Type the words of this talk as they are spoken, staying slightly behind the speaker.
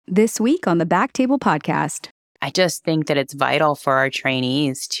This week on the Back Table Podcast. I just think that it's vital for our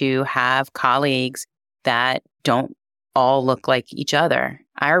trainees to have colleagues that don't all look like each other.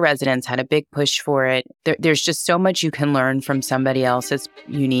 Our residents had a big push for it. There's just so much you can learn from somebody else's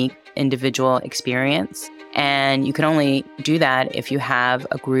unique individual experience. And you can only do that if you have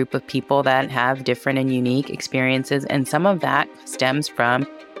a group of people that have different and unique experiences. And some of that stems from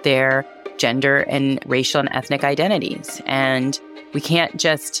their gender and racial and ethnic identities. And we can't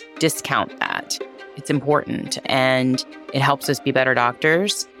just discount that. It's important, and it helps us be better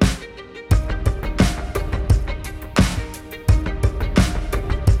doctors.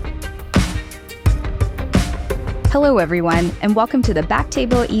 Hello, everyone, and welcome to the Back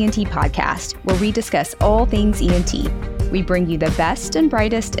Table ENT podcast, where we discuss all things ENT. We bring you the best and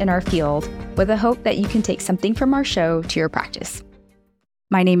brightest in our field with the hope that you can take something from our show to your practice.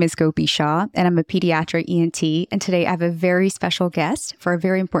 My name is Gopi Shah, and I'm a pediatric ENT, and today I have a very special guest for a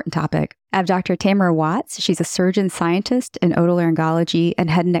very important topic. I have Dr. Tammara Watts. She's a surgeon scientist in otolaryngology and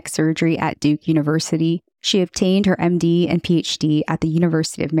head and neck surgery at Duke University. She obtained her MD and PhD at the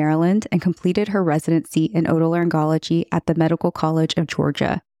University of Maryland and completed her residency in otolaryngology at the Medical College of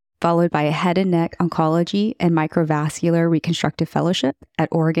Georgia, followed by a head and neck oncology and microvascular reconstructive fellowship at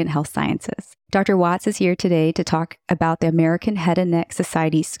Oregon Health Sciences. Dr. Watts is here today to talk about the American Head and Neck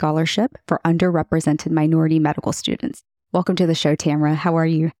Society Scholarship for Underrepresented Minority Medical Students. Welcome to the show, Tammara. How are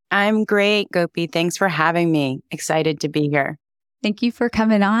you? I'm great, Gopi. Thanks for having me. Excited to be here. Thank you for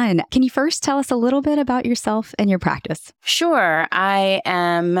coming on. Can you first tell us a little bit about yourself and your practice? Sure. I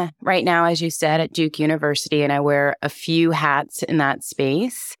am right now, as you said, at Duke University, and I wear a few hats in that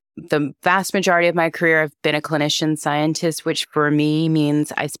space. The vast majority of my career, I've been a clinician scientist, which for me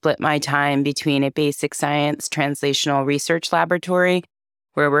means I split my time between a basic science translational research laboratory,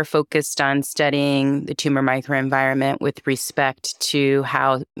 where we're focused on studying the tumor microenvironment with respect to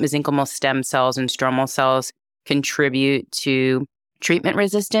how mesenchymal stem cells and stromal cells contribute to treatment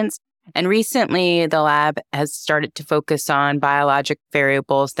resistance. And recently, the lab has started to focus on biologic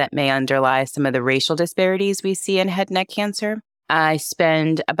variables that may underlie some of the racial disparities we see in head and neck cancer. I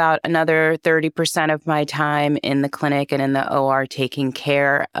spend about another 30% of my time in the clinic and in the OR taking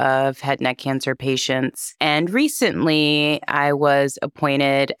care of head and neck cancer patients. And recently, I was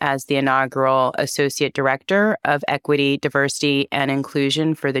appointed as the inaugural Associate Director of Equity, Diversity, and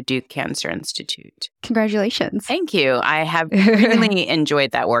Inclusion for the Duke Cancer Institute. Congratulations. Thank you. I have really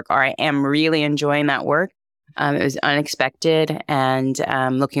enjoyed that work, or I am really enjoying that work. It was unexpected, and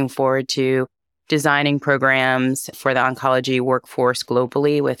I'm looking forward to designing programs for the oncology workforce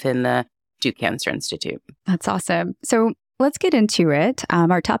globally within the Duke Cancer Institute. That's awesome. So let's get into it.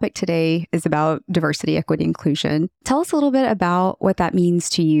 Our topic today is about diversity, equity, inclusion. Tell us a little bit about what that means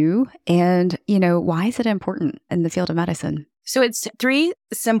to you and, why is it important in the field of medicine? So it's three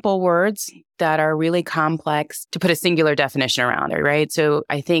simple words that are really complex to put a singular definition around it, right? So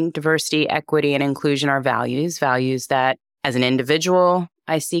I think diversity, equity, and inclusion are values that as an individual,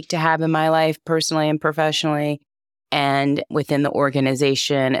 I seek to have in my life personally and professionally, and within the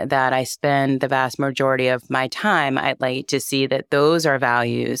organization that I spend the vast majority of my time. I'd like to see that those are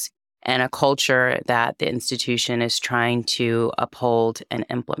values and a culture that the institution is trying to uphold and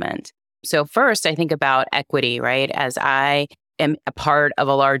implement. So first, I think about equity, right? As I am a part of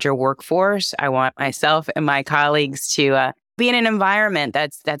a larger workforce, I want myself and my colleagues to be in an environment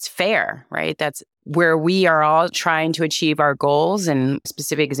that's fair, right? That's where we are all trying to achieve our goals. And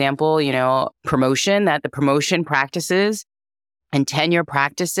specific example, promotion, that the promotion practices and tenure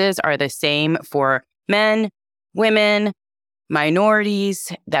practices are the same for men, women,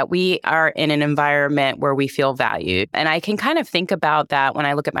 minorities, that we are in an environment where we feel valued. And I can kind of think about that when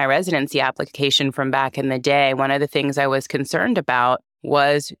I look at my residency application from back in the day. One of the things I was concerned about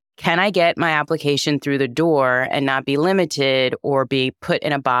was, can I get my application through the door and not be limited or be put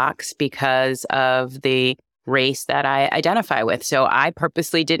in a box because of the race that I identify with? So I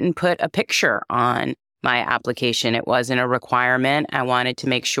purposely didn't put a picture on my application. It wasn't a requirement. I wanted to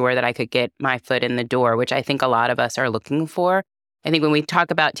make sure that I could get my foot in the door, which I think a lot of us are looking for. I think when we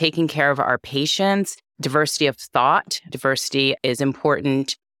talk about taking care of our patients, diversity of thought, diversity is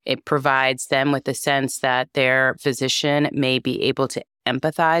important. It provides them with the sense that their physician may be able to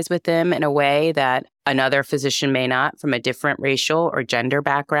empathize with them in a way that another physician may not, from a different racial or gender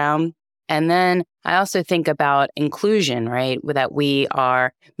background. And then I also think about inclusion, right? That we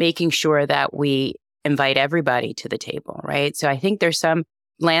are making sure that we invite everybody to the table, right? So I think there's some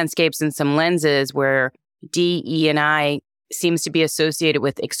landscapes and some lenses where DE&I seems to be associated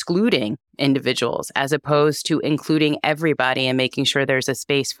with excluding individuals as opposed to including everybody and making sure there's a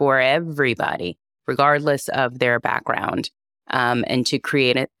space for everybody, regardless of their background. and to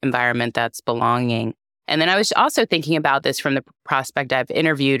create an environment that's belonging. And then I was also thinking about this from the prospect I've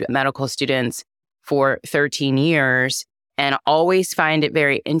interviewed medical students for 13 years and always find it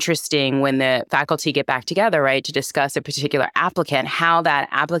very interesting when the faculty get back together, right, to discuss a particular applicant, how that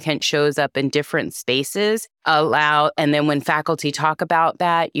applicant shows up in different spaces. And then when faculty talk about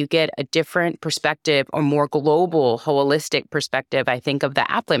that, you get a different perspective or more global, holistic perspective, I think, of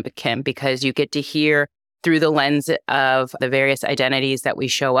the applicant, because you get to hear through the lens of the various identities that we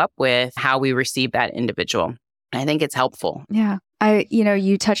show up with, how we receive that individual. I think it's helpful. Yeah.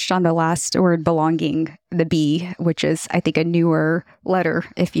 You touched on the last word, belonging, the B, which is, I think, a newer letter,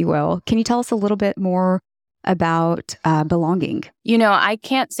 if you will. Can you tell us a little bit more about belonging? I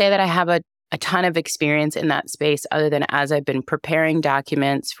can't say that I have a ton of experience in that space other than as I've been preparing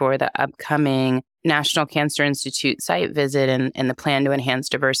documents for the upcoming National Cancer Institute site visit and the plan to enhance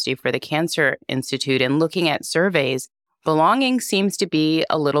diversity for the Cancer Institute and looking at surveys. Belonging seems to be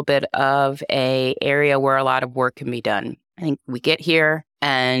a little bit of an area where a lot of work can be done. I think we get here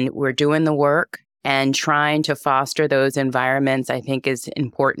and we're doing the work, and trying to foster those environments, I think, is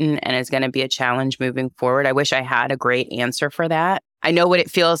important and is going to be a challenge moving forward. I wish I had a great answer for that. I know what it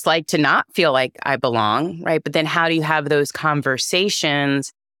feels like to not feel like I belong, right? But then how do you have those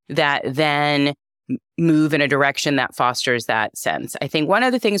conversations that then move in a direction that fosters that sense? I think one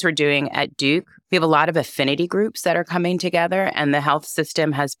of the things we're doing at Duke, we have a lot of affinity groups that are coming together, and the health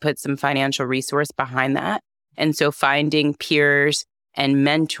system has put some financial resource behind that. And so finding peers and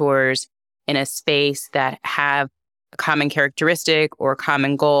mentors in a space that have a common characteristic or a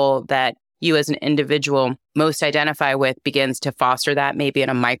common goal that you as an individual most identify with begins to foster that maybe in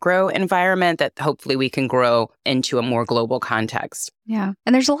a micro environment that hopefully we can grow into a more global context. Yeah.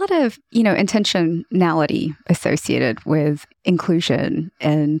 And there's a lot of, intentionality associated with inclusion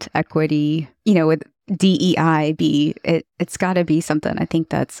and equity, with DEIB. It's got to be something, I think,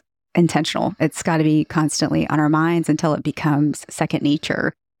 that's intentional. It's got to be constantly on our minds until it becomes second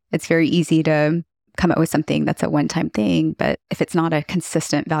nature. It's very easy to come up with something that's a one-time thing, but if it's not a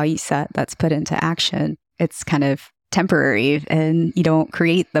consistent value set that's put into action, it's kind of temporary and you don't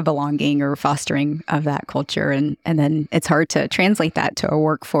create the belonging or fostering of that culture. And then it's hard to translate that to a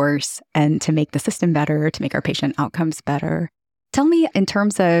workforce and to make the system better, to make our patient outcomes better. Tell me, in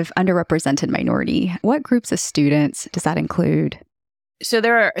terms of underrepresented minority, what groups of students does that include? So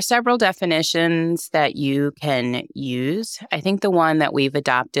there are several definitions that you can use. I think the one that we've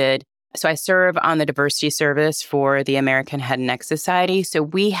adopted, so I serve on the diversity service for the American Head and Neck Society. So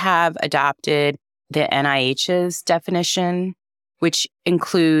we have adopted the NIH's definition, which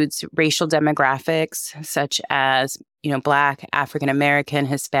includes racial demographics such as, Black, African American,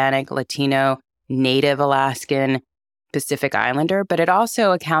 Hispanic, Latino, Native Alaskan, Pacific Islander, but it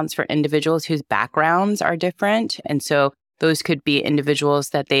also accounts for individuals whose backgrounds are different. And so those could be individuals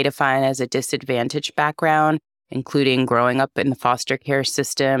that they define as a disadvantaged background, including growing up in the foster care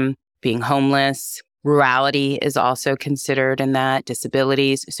system, being homeless. Rurality is also considered in that,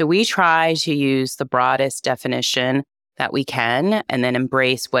 disabilities. So we try to use the broadest definition that we can and then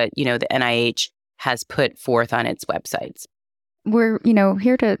embrace what, the NIH has put forth on its websites. We're,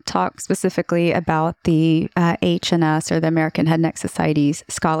 here to talk specifically about the HNS, or the American Head and Neck Society's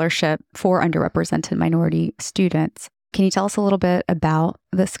scholarship for underrepresented minority students. Can you tell us a little bit about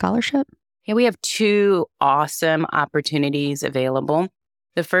the scholarship? Yeah, we have two awesome opportunities available.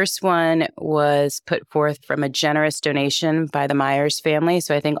 The first one was put forth from a generous donation by the Myers family.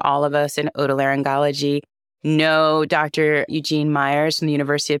 So I think all of us in otolaryngology know Dr. Eugene Myers from the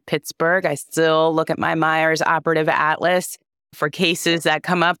University of Pittsburgh. I still look at my Myers operative atlas for cases that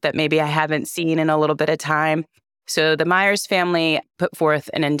come up that maybe I haven't seen in a little bit of time. So the Myers family put forth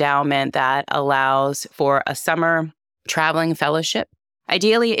an endowment that allows for a summer traveling fellowship.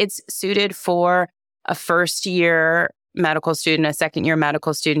 Ideally, it's suited for a first-year medical student, a second-year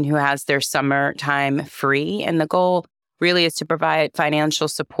medical student who has their summertime free. And the goal really is to provide financial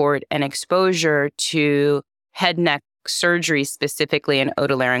support and exposure to head and neck surgery, specifically in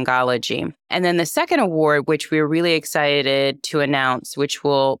otolaryngology. And then the second award, which we're really excited to announce, which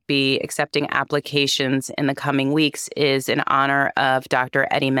will be accepting applications in the coming weeks, is in honor of Dr.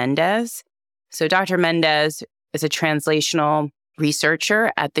 Eddie Mendez. So Dr. Mendez is a translational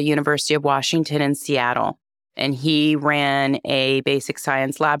researcher at the University of Washington in Seattle. And he ran a basic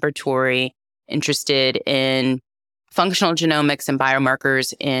science laboratory interested in functional genomics and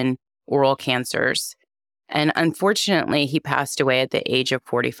biomarkers in oral cancers. And unfortunately, he passed away at the age of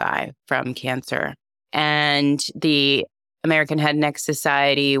 45 from cancer. And the American Head and Neck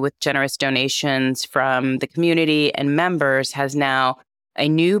Society, with generous donations from the community and members, has now a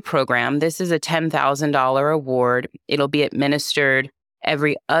new program. This is a $10,000 award. It'll be administered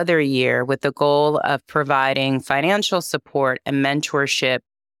every other year with the goal of providing financial support and mentorship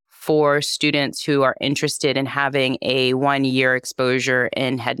for students who are interested in having a 1-year exposure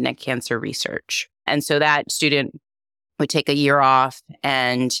in head and neck cancer research. And so that student would take a year off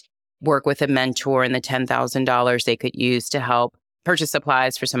and work with a mentor, and the $10,000 they could use to help purchase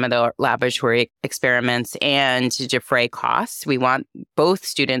supplies for some of the laboratory experiments and to defray costs. We want both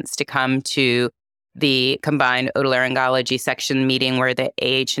students to come to the combined otolaryngology section meeting where the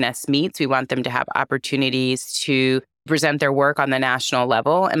AHNS meets. We want them to have opportunities to present their work on the national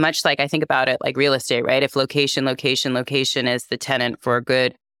level. And much like I think about it like real estate, right? If location is the tenant for a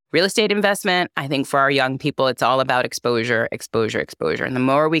good real estate investment, I think for our young people, it's all about exposure. And the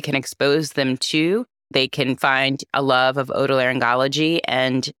more we can expose them to, they can find a love of otolaryngology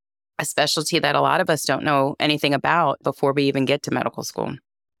and a specialty that a lot of us don't know anything about before we even get to medical school.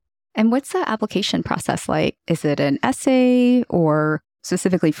 And what's the application process like? Is it an essay, or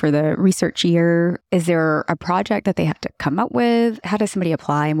specifically for the research year, is there a project that they have to come up with? How does somebody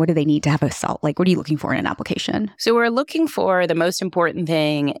apply, and what do they need to have a salt? Like, what are you looking for in an application? So we're looking for, the most important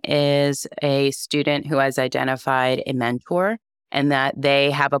thing is a student who has identified a mentor and that they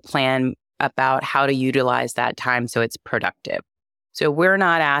have a plan about how to utilize that time so it's productive. So we're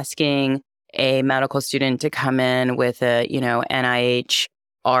not asking a medical student to come in with a, NIH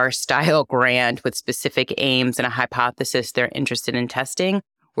R-style grant with specific aims and a hypothesis they're interested in testing.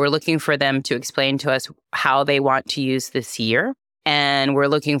 We're looking for them to explain to us how they want to use this year. And we're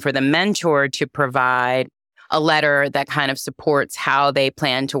looking for the mentor to provide a letter that kind of supports how they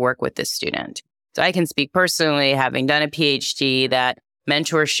plan to work with this student. So I can speak personally, having done a PhD, that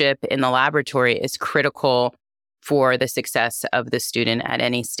mentorship in the laboratory is critical for the success of the student at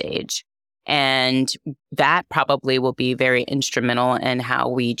any stage. And that probably will be very instrumental in how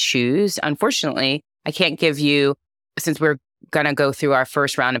we choose. Unfortunately, I can't give you, since we're going to go through our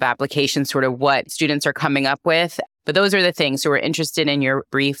first round of applications, sort of what students are coming up with. But those are the things. So we're interested in your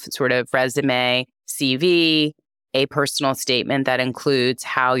brief sort of resume, CV, a personal statement that includes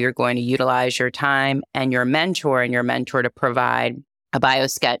how you're going to utilize your time, and your mentor to provide a bio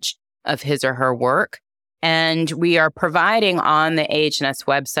sketch of his or her work. And we are providing on the AHNS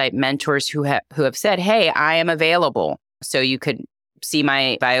website mentors who have said, hey, I am available. So you could see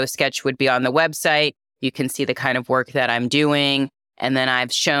my bio sketch would be on the website. You can see the kind of work that I'm doing. And then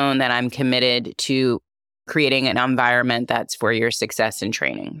I've shown that I'm committed to creating an environment that's for your success and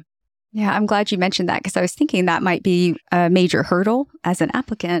training. Yeah, I'm glad you mentioned that, because I was thinking that might be a major hurdle as an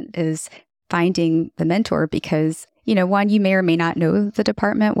applicant, is finding the mentor, because one, you may or may not know the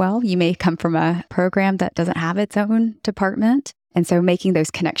department well. You may come from a program that doesn't have its own department. And so making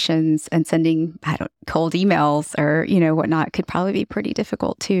those connections and sending, cold emails or, whatnot could probably be pretty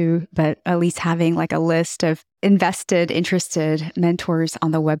difficult too. But at least having like a list of invested, interested mentors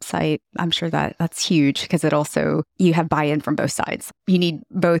on the website, I'm sure that that's huge, because it also, you have buy-in from both sides. You need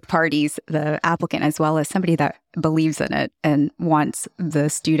both parties, the applicant as well as somebody that believes in it and wants the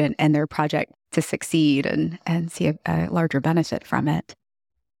student and their project to succeed and see a larger benefit from it.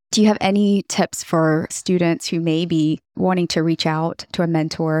 Do you have any tips for students who may be wanting to reach out to a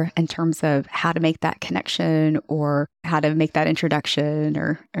mentor in terms of how to make that connection or how to make that introduction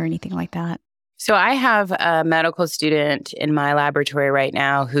or anything like that? So I have a medical student in my laboratory right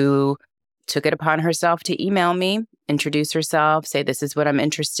now who took it upon herself to email me, introduce herself, say, this is what I'm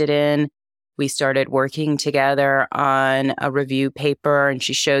interested in. We started working together on a review paper, and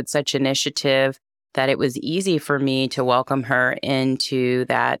she showed such initiative that it was easy for me to welcome her into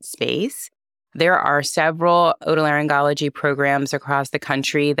that space. There are several otolaryngology programs across the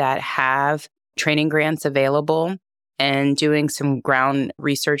country that have training grants available, and doing some ground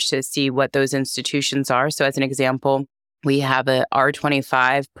research to see what those institutions are. So as an example, we have a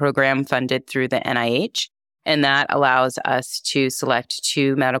R25 program funded through the NIH, and that allows us to select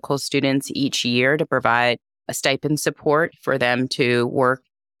 2 medical students each year to provide a stipend support for them to work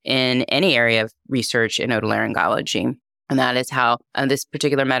in any area of research in otolaryngology. And that is how this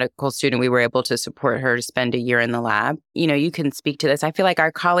particular medical student, we were able to support her to spend a year in the lab. You can speak to this. I feel like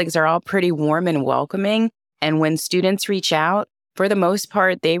our colleagues are all pretty warm and welcoming. And when students reach out, for the most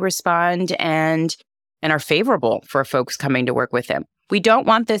part, they respond and are favorable for folks coming to work with them. We don't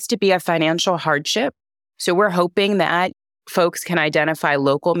want this to be a financial hardship. So we're hoping that folks can identify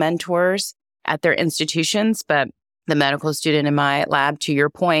local mentors at their institutions, but the medical student in my lab, to your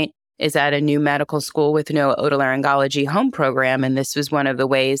point, is at a new medical school with no otolaryngology home program. And this was one of the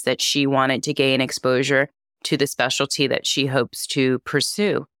ways that she wanted to gain exposure to the specialty that she hopes to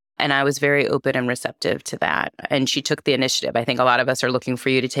pursue. And I was very open and receptive to that. And she took the initiative. I think a lot of us are looking for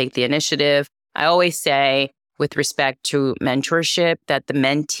you to take the initiative. I always say, with respect to mentorship, that the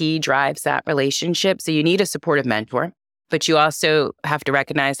mentee drives that relationship. So you need a supportive mentor, but you also have to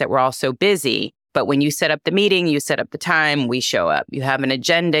recognize that we're all so busy. But when you set up the meeting, you set up the time, we show up. You have an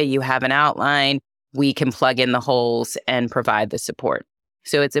agenda, you have an outline, we can plug in the holes and provide the support.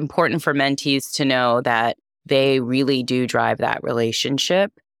 So it's important for mentees to know that they really do drive that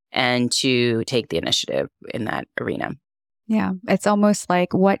relationship and to take the initiative in that arena. Yeah. It's almost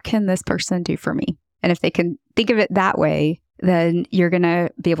like, what can this person do for me? And if they can think of it that way, then you're going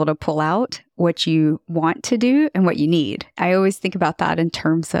to be able to pull out what you want to do and what you need. I always think about that in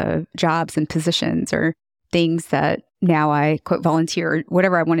terms of jobs and positions or things that now I quote volunteer or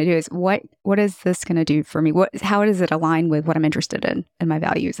whatever I want to do is what is this going to do for me? How does it align with what I'm interested in and my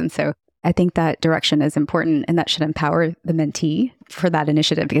values? And so I think that direction is important, and that should empower the mentee for that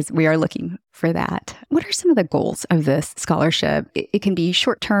initiative because we are looking for that. What are some of the goals of this scholarship? It can be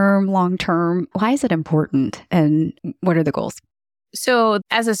short-term, long-term. Why is it important, and what are the goals? So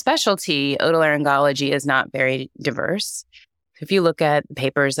as a specialty, otolaryngology is not very diverse. If you look at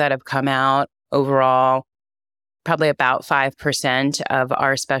papers that have come out overall, probably about 5% of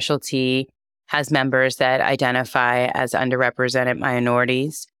our specialty has members that identify as underrepresented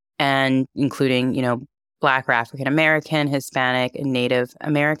minorities, and including, Black or African American, Hispanic, and Native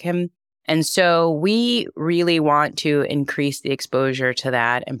American. And so we really want to increase the exposure to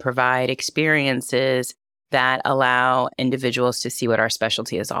that and provide experiences that allow individuals to see what our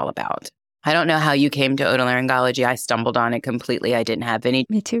specialty is all about. I don't know how you came to otolaryngology. I stumbled on it completely. I didn't have any,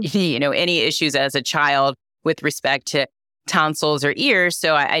 Me too. Any issues as a child with respect to tonsils or ears.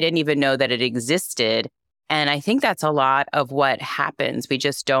 So I didn't even know that it existed. And I think that's a lot of what happens. We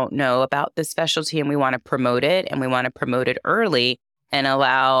just don't know about this specialty, and we want to promote it, and we want to promote it early and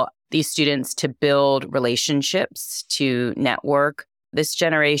allow these students to build relationships, to network. This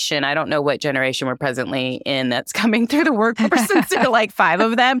generation, I don't know what generation we're presently in that's coming through the workforce, since there are like 5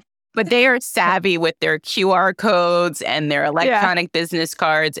 of them, but they are savvy with their QR codes and their electronic business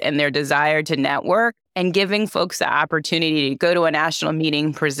cards and their desire to network, and giving folks the opportunity to go to a national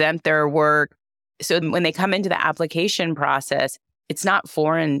meeting, present their work. So when they come into the application process, it's not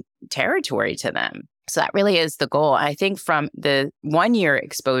foreign territory to them. So that really is the goal. I think from the 1-year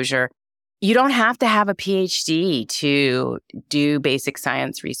exposure, you don't have to have a PhD to do basic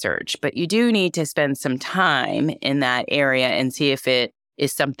science research, but you do need to spend some time in that area and see if it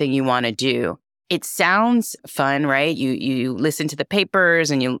is something you want to do. It sounds fun, right? You listen to the papers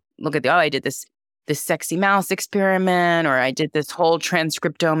and you look at I did this sexy mouse experiment, or I did this whole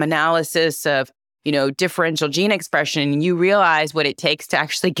transcriptome analysis of differential gene expression, and you realize what it takes to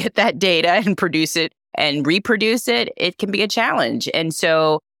actually get that data and produce it and reproduce it. It can be a challenge. And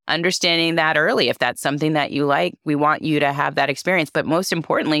so understanding that early, if that's something that you like, we want you to have that experience. But most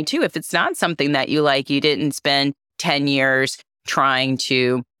importantly, too, if it's not something that you like, you didn't spend 10 years trying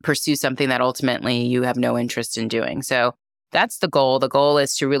to pursue something that ultimately you have no interest in doing. So that's the goal. The goal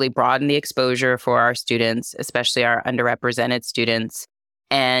is to really broaden the exposure for our students, especially our underrepresented students,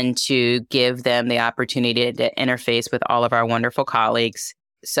 and to give them the opportunity to interface with all of our wonderful colleagues,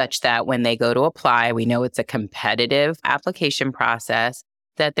 such that when they go to apply, we know it's a competitive application process,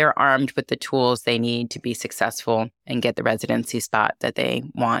 that they're armed with the tools they need to be successful and get the residency spot that they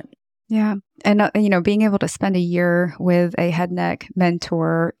want. Yeah. And, being able to spend a year with a head neck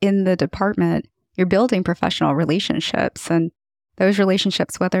mentor in the department, you're building professional relationships. And those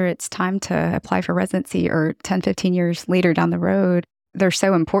relationships, whether it's time to apply for residency or 10, 15 years later down the road, they're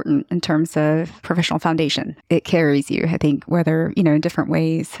so important in terms of professional foundation. It carries you, I think, whether, in different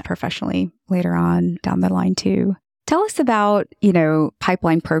ways professionally later on down the line too. Tell us about,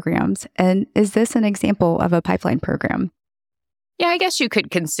 pipeline programs. And is this an example of a pipeline program? Yeah, I guess you could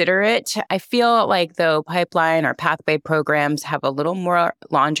consider it. I feel like though pipeline or pathway programs have a little more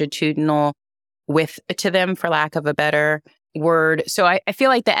longitudinal width to them, for lack of a better word. So I feel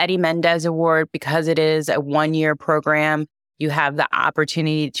like the Eddie Mendez Award, because it is a 1-year program, you have the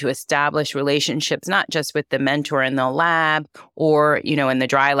opportunity to establish relationships, not just with the mentor in the lab or, in the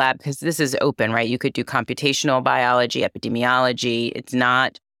dry lab, because this is open, right? You could do computational biology, epidemiology. It's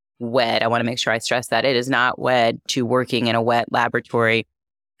not wed. I want to make sure I stress that. It is not wed to working in a wet laboratory,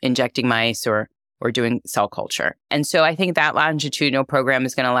 injecting mice or doing cell culture. And so I think that longitudinal program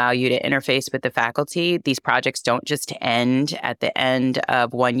is going to allow you to interface with the faculty. These projects don't just end at the end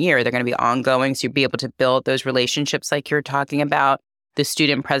of 1 year. They're going to be ongoing. So you'll be able to build those relationships like you're talking about. The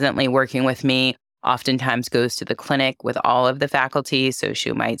student presently working with me oftentimes goes to the clinic with all of the faculty. So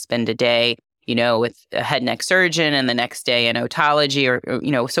she might spend a day with a head neck surgeon and the next day in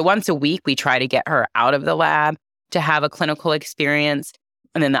otology so once a week we try to get her out of the lab to have a clinical experience.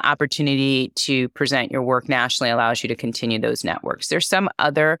 And then the opportunity to present your work nationally allows you to continue those networks. There's some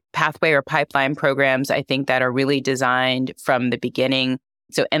other pathway or pipeline programs, I think, that are really designed from the beginning.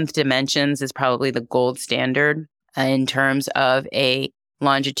 So Nth Dimensions is probably the gold standard in terms of a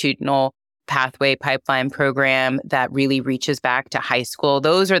longitudinal pathway pipeline program that really reaches back to high school.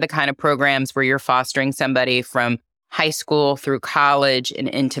 Those are the kind of programs where you're fostering somebody from high school through college and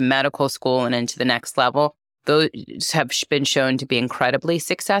into medical school and into the next level. Those have been shown to be incredibly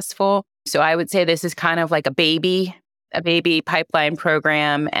successful. So I would say this is kind of like a baby pipeline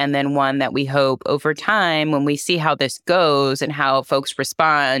program, and then one that we hope over time, when we see how this goes and how folks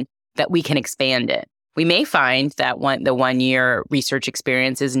respond, that we can expand it. We may find that the 1-year research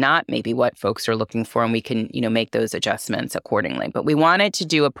experience is not maybe what folks are looking for, and we can, make those adjustments accordingly. But we wanted to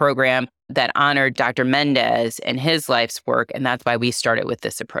do a program that honored Dr. Mendez and his life's work, and that's why we started with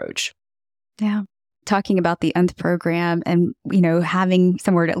this approach. Yeah. Talking about the Nth program and, having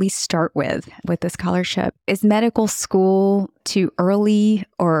somewhere to at least start with the scholarship. Is medical school too early,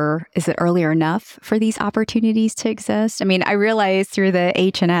 or is it earlier enough for these opportunities to exist? I mean, I realize through the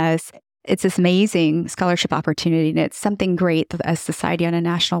H&S, it's this amazing scholarship opportunity, and it's something great that a society on a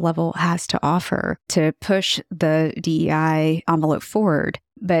national level has to offer to push the DEI envelope forward.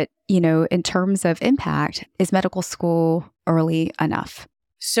 But, in terms of impact, is medical school early enough?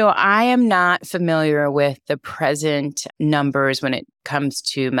 So I am not familiar with the present numbers when it comes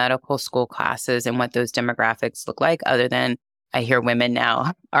to medical school classes and what those demographics look like, other than I hear women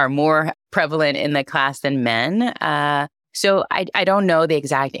now are more prevalent in the class than men. So I don't know the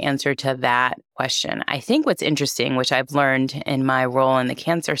exact answer to that question. I think what's interesting, which I've learned in my role in the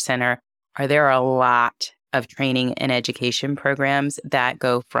Cancer Center, there are a lot of training and education programs that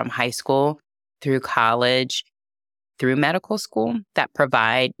go from high school through college, through medical school, that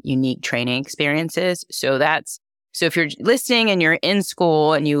provide unique training experiences. So if you're listening and you're in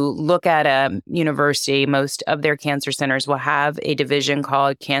school and you look at a university, most of their cancer centers will have a division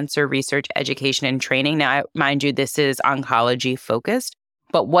called Cancer Research Education and Training. Now, mind you, this is oncology focused,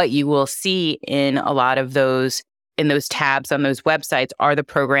 but what you will see in a lot of those, in those tabs on those websites, are the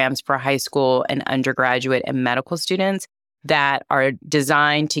programs for high school and undergraduate and medical students that are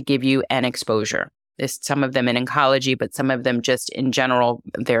designed to give you an exposure. Some of them in oncology, but some of them just in general.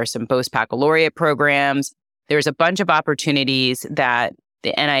 There are some post-baccalaureate programs. There's a bunch of opportunities that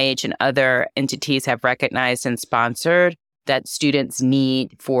the NIH and other entities have recognized and sponsored that students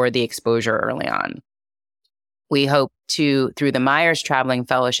need for the exposure early on. We hope to, through the Myers Traveling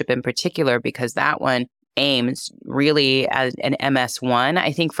Fellowship in particular, because that one aims really as an MS1.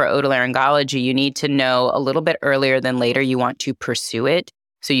 I think for otolaryngology, you need to know a little bit earlier than later you want to pursue it,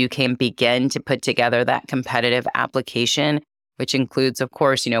 so you can begin to put together that competitive application, which includes, of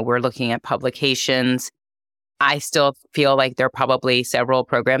course, we're looking at publications. I still feel like there are probably several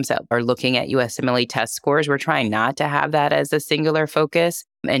programs that are looking at USMLE test scores. We're trying not to have that as a singular focus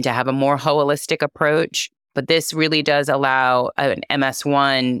and to have a more holistic approach. But this really does allow an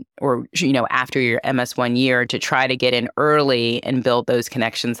MS1 or, after your MS1 year to try to get in early and build those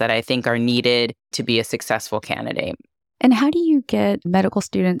connections that I think are needed to be a successful candidate. And how do you get medical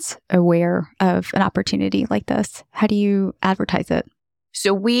students aware of an opportunity like this? How do you advertise it?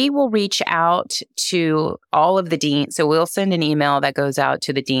 So we will reach out to all of the deans. So we'll send an email that goes out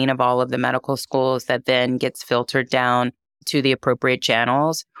to the dean of all of the medical schools that then gets filtered down to the appropriate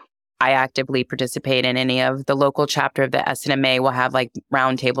channels. I actively participate in any of the local chapter of the SNMA. We'll have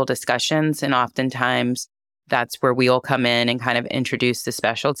roundtable discussions, and oftentimes that's where we'll come in and kind of introduce the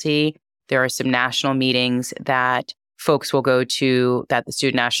specialty. There are some national meetings that folks will go to, that the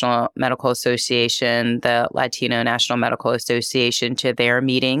Student National Medical Association, the Latino National Medical Association, to their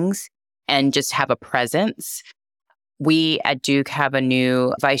meetings and just have a presence. We at Duke have a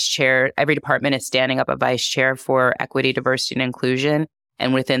new vice chair. Every department is standing up a vice chair for equity, diversity, and inclusion.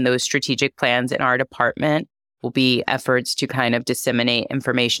 And within those strategic plans in our department will be efforts to kind of disseminate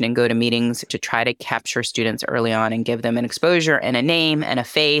information and go to meetings to try to capture students early on and give them an exposure and a name and a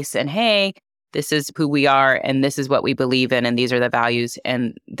face and, hey, this is who we are, and this is what we believe in, and these are the values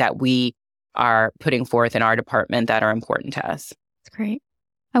and that we are putting forth in our department that are important to us. That's great.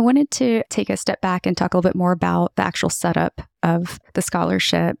 I wanted to take a step back and talk a little bit more about the actual setup of the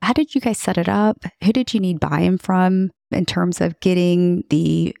scholarship. How did you guys set it up? Who did you need buy-in from in terms of getting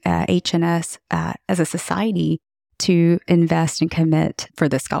the H&S as a society to invest and commit for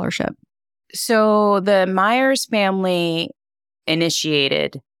this scholarship? So the Myers family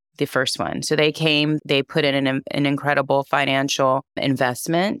initiated the first one. So they came, they put in an incredible financial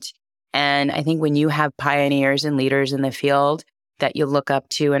investment. And I think when you have pioneers and leaders in the field that you look up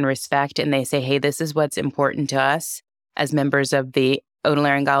to and respect, and they say, hey, this is what's important to us as members of the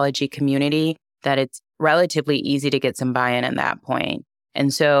otolaryngology community, that it's relatively easy to get some buy-in at that point.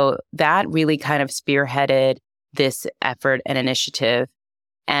 And so that really kind of spearheaded this effort and initiative.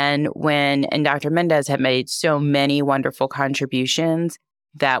 And Dr. Mendez had made so many wonderful contributions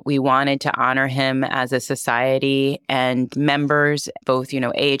that we wanted to honor him as a society, and members, both,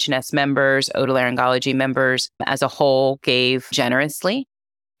 AHNS members, otolaryngology members as a whole gave generously.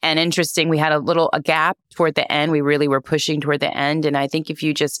 And interesting, we had a gap toward the end. We really were pushing toward the end. And I think if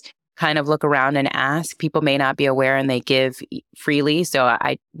you just kind of look around and ask, people may not be aware and they give freely. So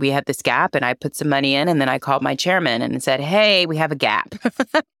we had this gap and I put some money in, and then I called my chairman and said, hey, we have a gap.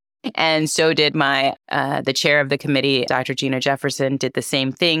 And so did the chair of the committee, Dr. Gina Jefferson, did the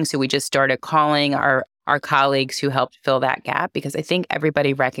same thing. So we just started calling our colleagues who helped fill that gap, because I think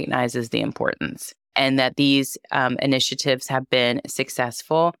everybody recognizes the importance and that these initiatives have been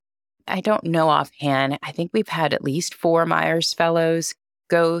successful. I don't know offhand. I think we've had at least 4 Myers Fellows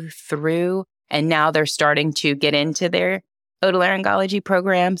go through, and now they're starting to get into their otolaryngology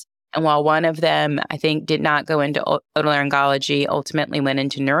programs. And while one of them, I think, did not go into otolaryngology, ultimately went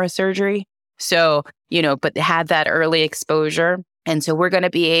into neurosurgery. So, but had that early exposure. And so we're going to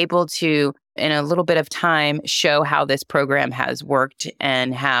be able to, in a little bit of time, show how this program has worked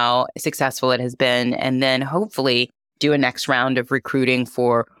and how successful it has been. And then hopefully do a next round of recruiting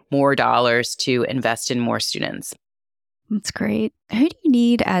for more dollars to invest in more students. That's great. Who do you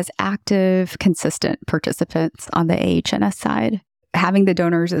need as active, consistent participants on the AHNS side? Having the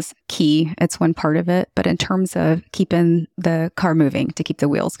donors is key. It's one part of it. But in terms of keeping the car moving, to keep the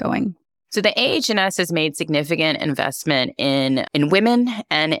wheels going. So the AHNS has made significant investment in women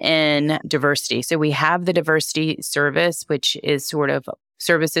and in diversity. So we have the diversity service, which is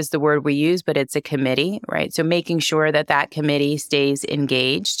service is the word we use, but it's a committee, right? So making sure that committee stays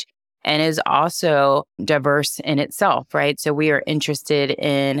engaged and is also diverse in itself, right? So we are interested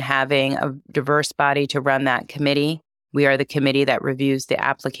in having a diverse body to run that committee. We are the committee that reviews the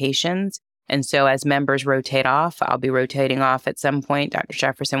applications. And so as members rotate off, I'll be rotating off at some point. Dr.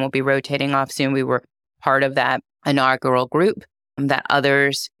 Jefferson will be rotating off soon. We were part of that inaugural group, that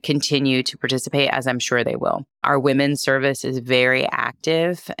others continue to participate, as I'm sure they will. Our women's service is very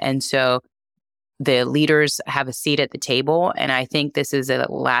active. And so the leaders have a seat at the table. And I think this is a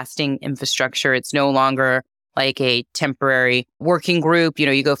lasting infrastructure. It's no longer like a temporary working group.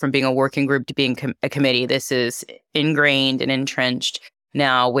 You go from being a working group to being a committee. This is ingrained and entrenched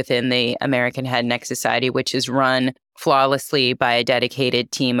now within the American Head and Neck Society, which is run flawlessly by a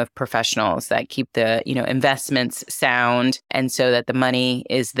dedicated team of professionals that keep the, investments sound, and so that the money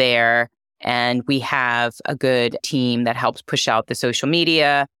is there. And we have a good team that helps push out the social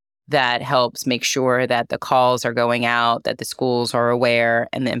media, that helps make sure that the calls are going out, that the schools are aware,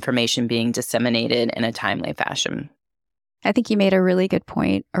 and the information being disseminated in a timely fashion. I think you made a really good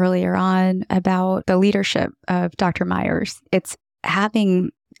point earlier on about the leadership of Dr. Myers. It's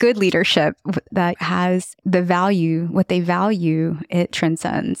having good leadership that has the value, what they value, it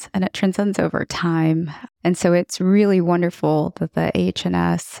transcends, and it transcends over time. And so it's really wonderful that the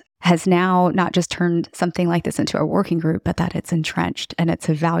AHNS has now not just turned something like this into a working group, but that it's entrenched and it's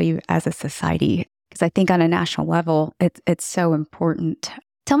a value as a society. Because I think on a national level, it's so important.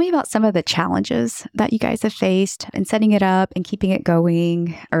 Tell me about some of the challenges that you guys have faced in setting it up and keeping it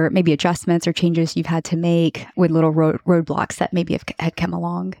going, or maybe adjustments or changes you've had to make with little roadblocks that maybe had come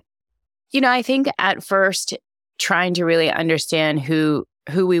along. I think at first, trying to really understand who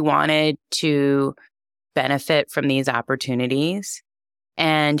we wanted to benefit from these opportunities.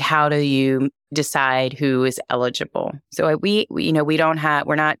 And how do you decide who is eligible? So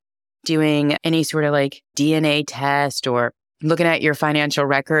we're not doing any sort of like DNA test or looking at your financial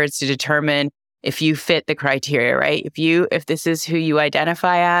records to determine if you fit the criteria, right? If this is who you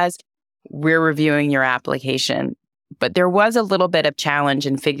identify as, we're reviewing your application. But there was a little bit of challenge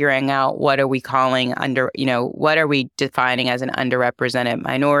in figuring out what are we calling what are we defining as an underrepresented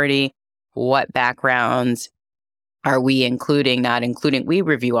minority? What backgrounds are we including, not including? We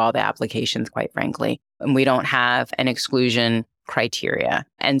review all the applications, quite frankly, and we don't have an exclusion criteria.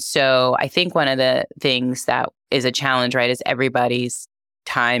 And so I think one of the things that is a challenge, right, is everybody's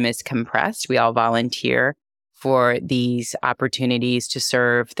time is compressed. We all volunteer for these opportunities to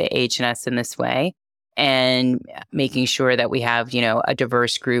serve the AHNS in this way, and making sure that we have, a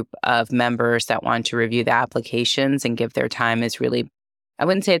diverse group of members that want to review the applications and give their time is really, I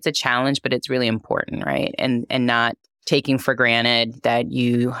wouldn't say it's a challenge, but it's really important, right? And not taking for granted that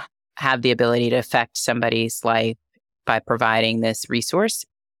you have the ability to affect somebody's life by providing this resource.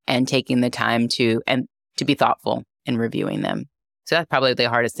 and taking the time to be thoughtful in reviewing them. So that's probably the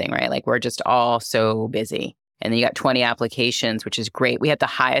hardest thing, right? Like we're just all so busy. And then you got 20 applications, which is great. We had the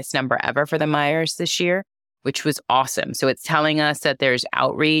highest number ever for the Myers this year, which was awesome. So it's telling us that there's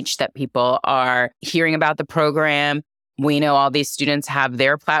outreach, that people are hearing about the program. We know all these students have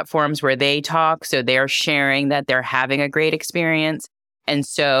their platforms where they talk. So they're sharing that they're having a great experience. And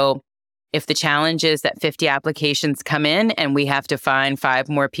so if the challenge is that 50 applications come in and we have to find 5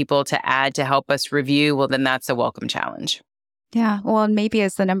 more people to add to help us review, well, then that's a welcome challenge. Yeah. Well, and maybe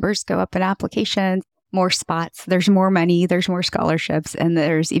as the numbers go up in applications, more spots, there's more money, there's more scholarships, and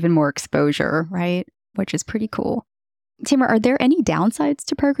there's even more exposure, right? Which is pretty cool. Tammara, are there any downsides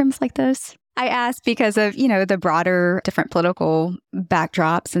to programs like this? I ask because of, the broader different political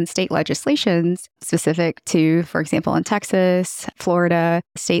backdrops and state legislations specific to, for example, in Texas, Florida,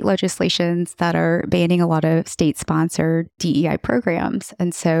 state legislations that are banning a lot of state-sponsored DEI programs.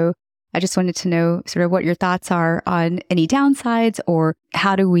 And so I just wanted to know sort of what your thoughts are on any downsides, or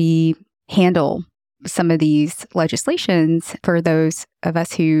how do we handle some of these legislations for those of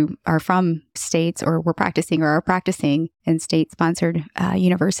us who are from states or were practicing or are practicing in state-sponsored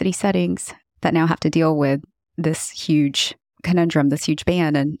university settings that now have to deal with this huge conundrum, this huge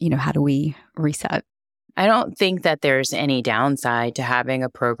ban, and, how do we reset? I don't think that there's any downside to having a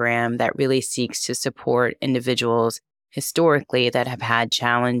program that really seeks to support individuals historically that have had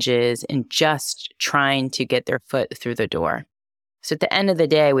challenges in just trying to get their foot through the door. So at the end of the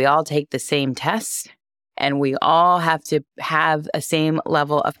day, we all take the same tests and we all have to have a same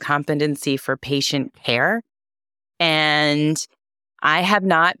level of competency for patient care. And I have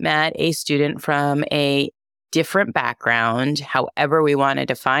not met a student from a different background, however we want to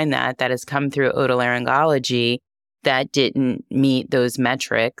define that has come through otolaryngology that didn't meet those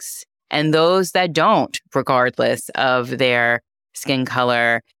metrics. And those that don't, regardless of their skin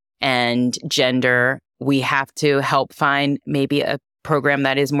color and gender, we have to help find maybe a program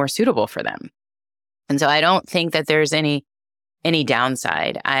that is more suitable for them. And so I don't think that there's any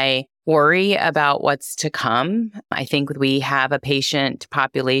downside. I worry about what's to come. I think we have a patient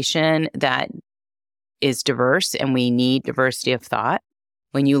population that is diverse, and we need diversity of thought.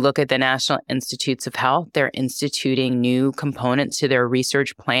 When you look at the National Institutes of Health, they're instituting new components to their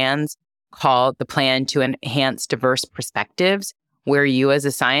research plans called the Plan to Enhance Diverse Perspectives, where you as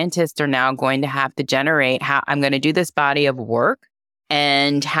a scientist are now going to have to generate how I'm going to do this body of work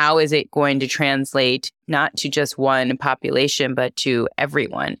and how is it going to translate not to just one population, but to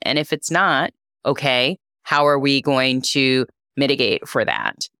everyone. And if it's not, okay, how are we going to mitigate for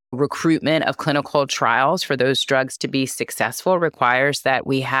that? Recruitment of clinical trials for those drugs to be successful requires that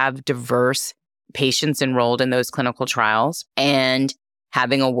we have diverse patients enrolled in those clinical trials, and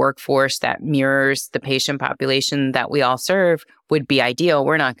having a workforce that mirrors the patient population that we all serve would be ideal.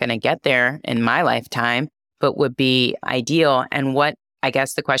 We're not going to get there in my lifetime, but would be ideal. And what, I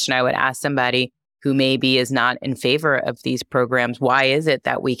guess the question I would ask somebody who maybe is not in favor of these programs, why is it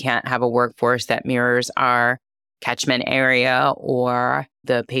that we can't have a workforce that mirrors our catchment area or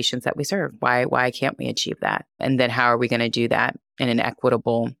the patients that we serve? Why can't we achieve that? And then how are we going to do that in an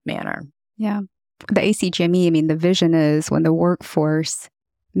equitable manner? Yeah. The ACGME, the vision is when the workforce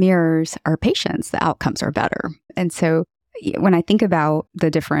mirrors our patients, the outcomes are better. And so when I think about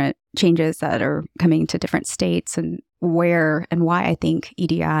the different changes that are coming to different states and where and why I think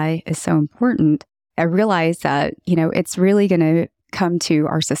EDI is so important, I realize that, it's really going to come to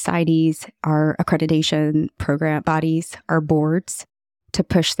our societies, our accreditation program bodies, our boards to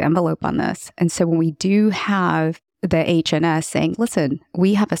push the envelope on this. And so when we do have the HNS saying, listen,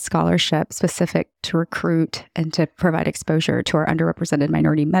 we have a scholarship specific to recruit and to provide exposure to our underrepresented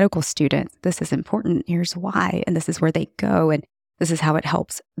minority medical students. This is important. Here's why. And this is where they go. And this is how it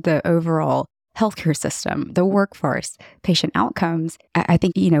helps the overall healthcare system, the workforce, patient outcomes. I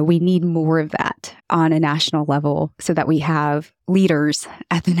think, we need more of that on a national level so that we have leaders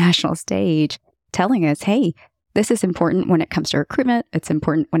at the national stage telling us, hey, this is important when it comes to recruitment. It's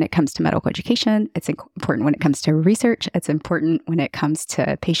important when it comes to medical education. It's important when it comes to research. It's important when it comes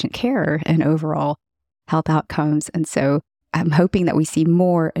to patient care and overall health outcomes. And so I'm hoping that we see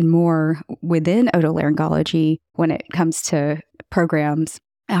more and more within otolaryngology when it comes to programs,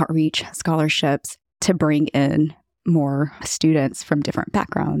 outreach, scholarships to bring in more students from different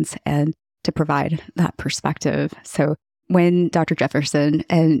backgrounds and to provide that perspective. So when Dr. Jefferson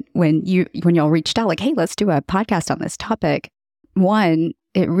and when y'all reached out, like, hey, let's do a podcast on this topic, one,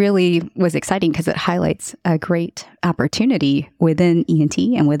 it really was exciting because it highlights a great opportunity within ENT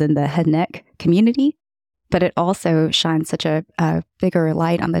and within the head and neck community. but it also shines such a bigger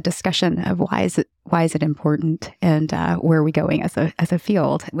light on the discussion of why is it important, and where are we going as a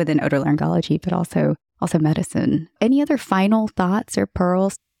field within otolaryngology, but also medicine. Any other final thoughts or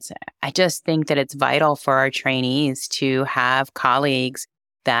pearls? I just think that it's vital for our trainees to have colleagues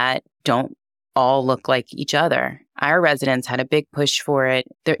that don't all look like each other. Our residents had a big push for it.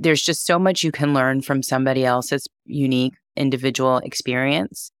 There's just so much you can learn from somebody else's unique individual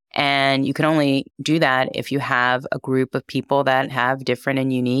experience. And you can only do that if you have a group of people that have different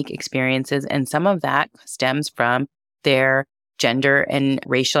and unique experiences. And some of that stems from their gender and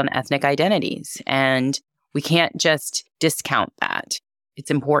racial and ethnic identities. And we can't just discount that.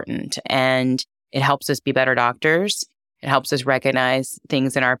 It's important. And it helps us be better doctors. It helps us recognize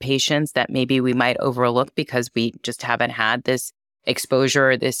things in our patients that maybe we might overlook because we just haven't had this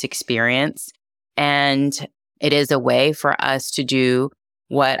exposure or this experience. And it is a way for us to do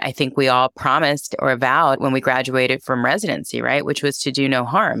what I think we all promised or vowed when we graduated from residency, right? Which was to do no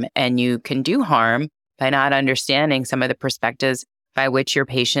harm. And you can do harm by not understanding some of the perspectives by which your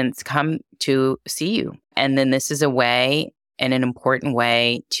patients come to see you. And then this is a way and an important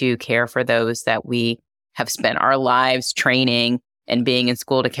way to care for those that we have spent our lives training and being in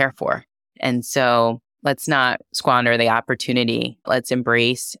school to care for. And so let's not squander the opportunity. Let's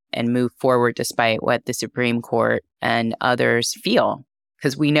embrace and move forward despite what the Supreme Court and others feel.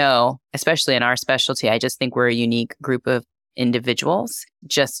 Because we know, especially in our specialty, I just think we're a unique group of individuals,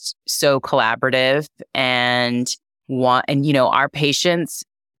 just so collaborative and our patients,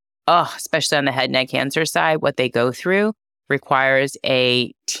 especially on the head and neck cancer side, what they go through requires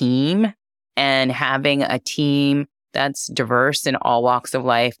a team. And having a team that's diverse in all walks of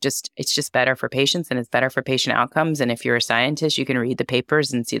life, it's just better for patients and it's better for patient outcomes. And if you're a scientist, you can read the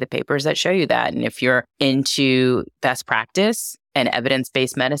papers and see the papers that show you that. And if you're into best practice and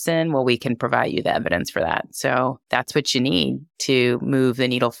evidence-based medicine, well, we can provide you the evidence for that. So that's what you need to move the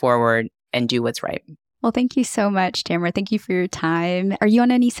needle forward and do what's right. Well, thank you so much, Tammara. Thank you for your time. Are you on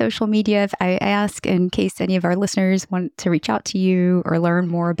any social media? If I ask in case any of our listeners want to reach out to you or learn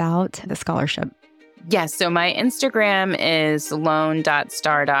more about the scholarship. Yes. So my Instagram is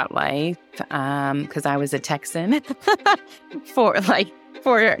lone.star.life because I was a Texan for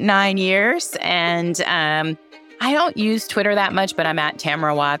 9 years. And I don't use Twitter that much, but I'm at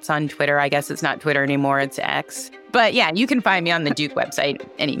Tammara Watts on Twitter. I guess it's not Twitter anymore. It's X. But yeah, you can find me on the Duke website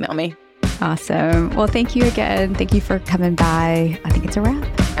and email me. Awesome. Well, thank you again. Thank you for coming by. I think it's a wrap.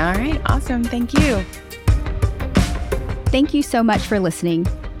 All right. Awesome. Thank you. Thank you so much for listening.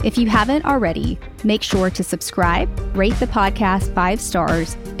 If you haven't already, make sure to subscribe, rate the podcast 5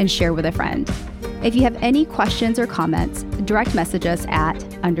 stars, and share with a friend. If you have any questions or comments, direct message us at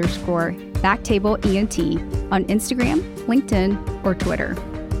 _BacktableENT on Instagram, LinkedIn, or Twitter.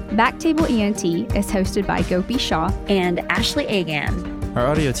 Backtable ENT is hosted by Gopi Shah and Ashley Agan. Our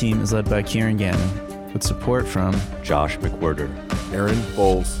audio team is led by Kieran Gannon, with support from Josh McWhirter, Aaron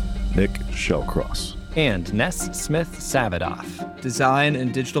Bowles, Nick Shellcross, and Ness Smith-Savadoff. Design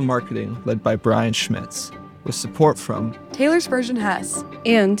and digital marketing led by Brian Schmitz, with support from Taylor Spurgeon-Hess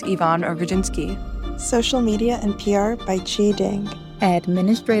and Ivan Orgodzinsky. Social media and PR by Chi Ding.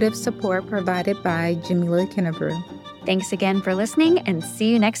 Administrative support provided by Jamila Kennebrew. Thanks again for listening and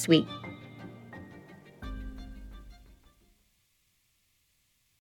see you next week.